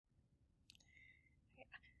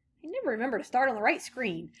I never remember to start on the right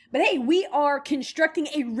screen. But hey, we are constructing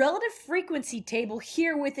a relative frequency table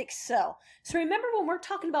here with Excel. So remember, when we're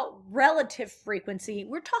talking about relative frequency,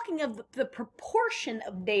 we're talking of the proportion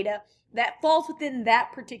of data that falls within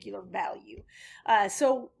that particular value.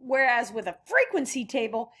 So whereas with a frequency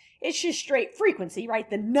table, it's just straight frequency, right?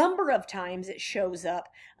 The number of times it shows up.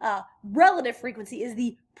 Relative frequency is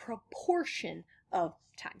the proportion of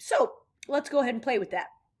time. So let's go ahead and play with that.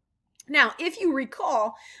 Now, if you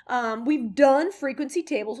recall, we've done frequency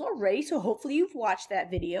tables already, so hopefully you've watched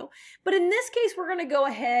that video. But in this case, we're going to go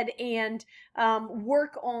ahead and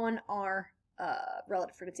work on our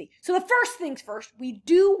relative frequency. So the first things first, we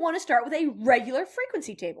do want to start with a regular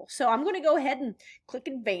frequency table. So I'm going to go ahead and click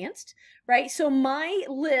Advanced, right? So my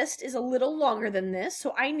list is a little longer than this,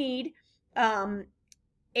 so I need A2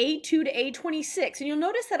 to A26, and you'll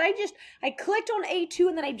notice that I clicked on A2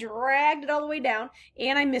 and then I dragged it all the way down,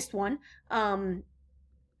 and I missed one.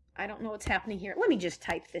 I don't know what's happening here. Let me just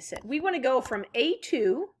type this in. We want to go from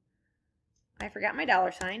A2, I forgot my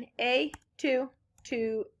 $sign, A2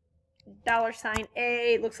 to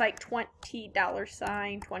 $A, looks like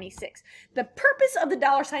 $20.26. The purpose of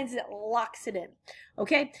the $sign is it locks it in.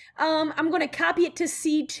 Okay, I'm going to copy it to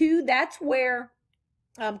C2. That's where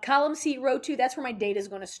column C, row 2, that's where my data is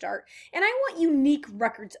going to start. And I want unique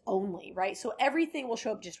records only, right? So everything will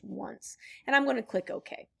show up just once. And I'm going to click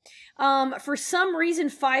OK. For some reason,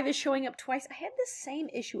 5 is showing up twice. I had the same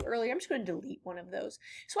issue earlier. I'm just going to delete one of those.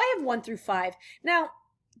 So I have 1 through 5. Now,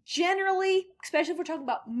 generally, especially if we're talking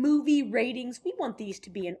about movie ratings, we want these to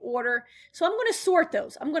be in order. So I'm going to sort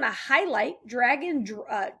those. I'm going to highlight, drag and,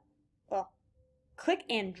 click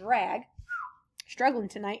and drag. Struggling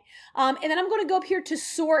tonight. And then I'm going to go up here to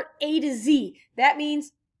sort A to Z. That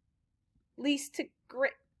means least to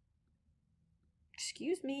great.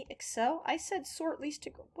 Excuse me, Excel. I said sort least to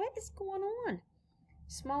great. What is going on?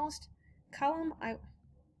 Smallest column.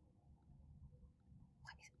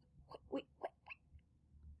 Wait.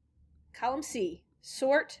 Column C.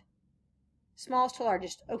 Sort smallest to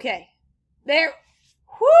largest. Okay. There.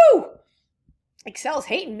 Whoo! Excel's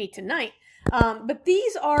hating me tonight. But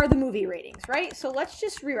these are the movie ratings, right? So let's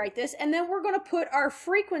just rewrite this, and then we're going to put our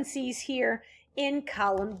frequencies here in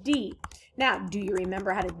column D. Now, do you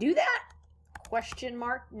remember how to do that? Question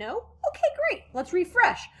mark? No? Okay, great. Let's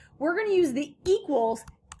refresh. We're going to use the equals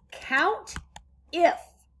count if.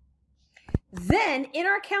 Then, in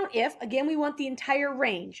our count if, again, we want the entire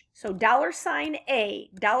range. So $A,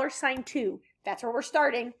 $2, that's where we're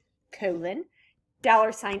starting, colon,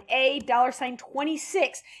 $A,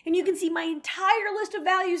 $26, and you can see my entire list of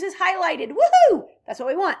values is highlighted. Woohoo! That's what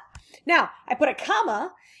we want. Now, I put a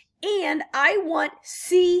comma, and I want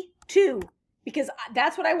C2, because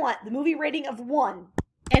that's what I want, the movie rating of 1.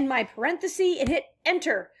 And my parenthesis, and hit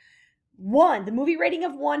enter. 1, the movie rating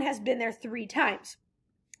of 1 has been there 3 times.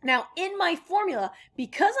 Now, in my formula,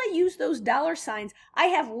 because I use those $signs, I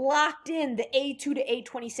have locked in the A2 to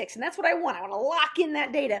A26, and that's what I want. I want to lock in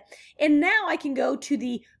that data. And now I can go to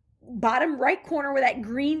the bottom right corner where that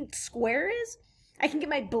green square is. I can get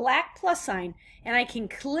my black plus sign, and I can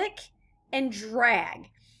click and drag.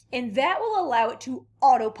 And that will allow it to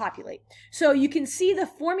auto-populate. So you can see the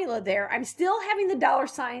formula there. I'm still having the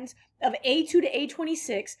 $signs of A2 to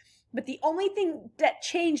A26, but the only thing that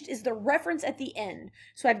changed is the reference at the end.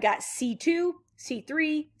 So I've got C2,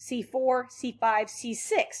 C3, C4, C5,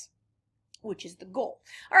 C6, which is the goal.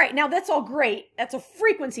 All right, now that's all great. That's a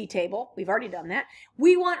frequency table. We've already done that.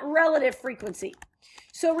 We want relative frequency.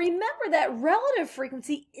 So remember that relative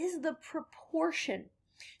frequency is the proportion.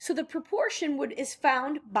 So the proportion is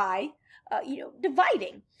found by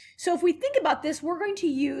dividing. So if we think about this, we're going to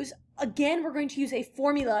use a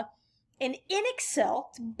formula. And in Excel,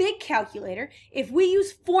 it's a big calculator. If we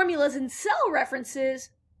use formulas and cell references,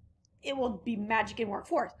 it will be magic and work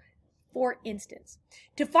for us. For instance,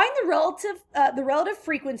 to find the relative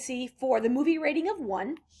frequency for the movie rating of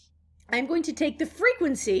 1, I'm going to take the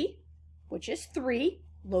frequency, which is 3,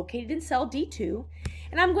 located in cell D2,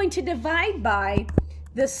 and I'm going to divide by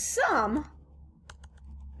the sum.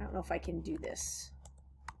 I don't know if I can do this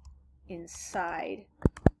inside.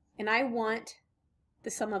 And I want the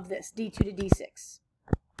sum of this, D2 to D6.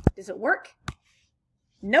 Does it work?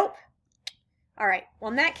 Nope. All right, well,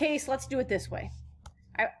 in that case, let's do it this way.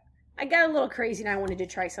 I got a little crazy and I wanted to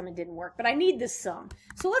try some, it didn't work, but I need the sum.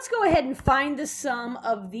 So let's go ahead and find the sum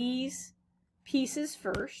of these pieces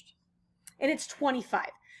first, and it's 25.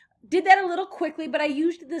 Did that a little quickly, but I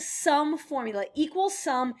used the sum formula, equals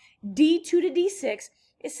sum D2 to D6.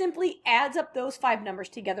 It simply adds up those 5 numbers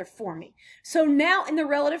together for me. So now in the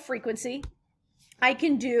relative frequency, I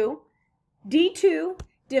can do D2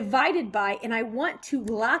 divided by, and I want to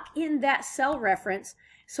lock in that cell reference.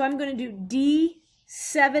 So I'm going to do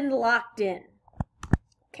D7 locked in.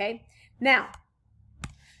 Okay. Now,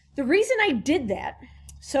 the reason I did that,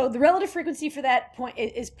 so the relative frequency for that point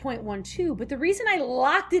is 0.12, but the reason I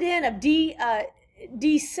locked it in of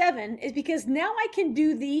D7 is because now I can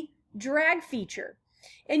do the drag feature.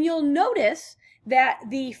 And you'll notice that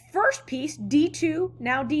the first piece, D2,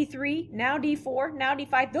 now D3, now D4, now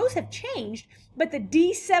D5, those have changed, but the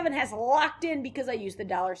D7 has locked in because I used the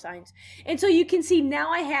dollar signs. And so you can see now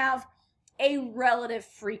I have a relative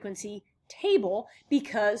frequency table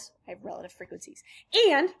because I have relative frequencies.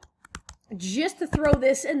 And just to throw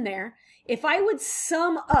this in there, if I would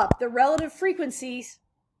sum up the relative frequencies,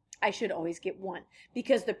 I should always get 1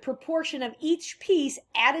 because the proportion of each piece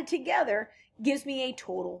added together gives me a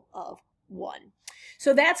total of 1.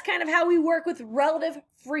 So that's kind of how we work with relative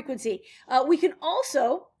frequency. We can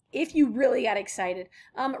also, if you really got excited,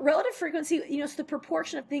 relative frequency, it's the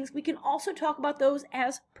proportion of things. We can also talk about those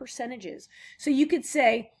as percentages. So you could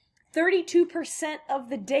say 32% of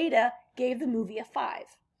the data gave the movie a 5.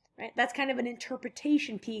 Right? That's kind of an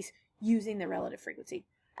interpretation piece using the relative frequency.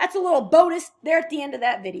 That's a little bonus there at the end of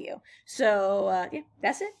that video. So, yeah,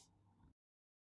 that's it.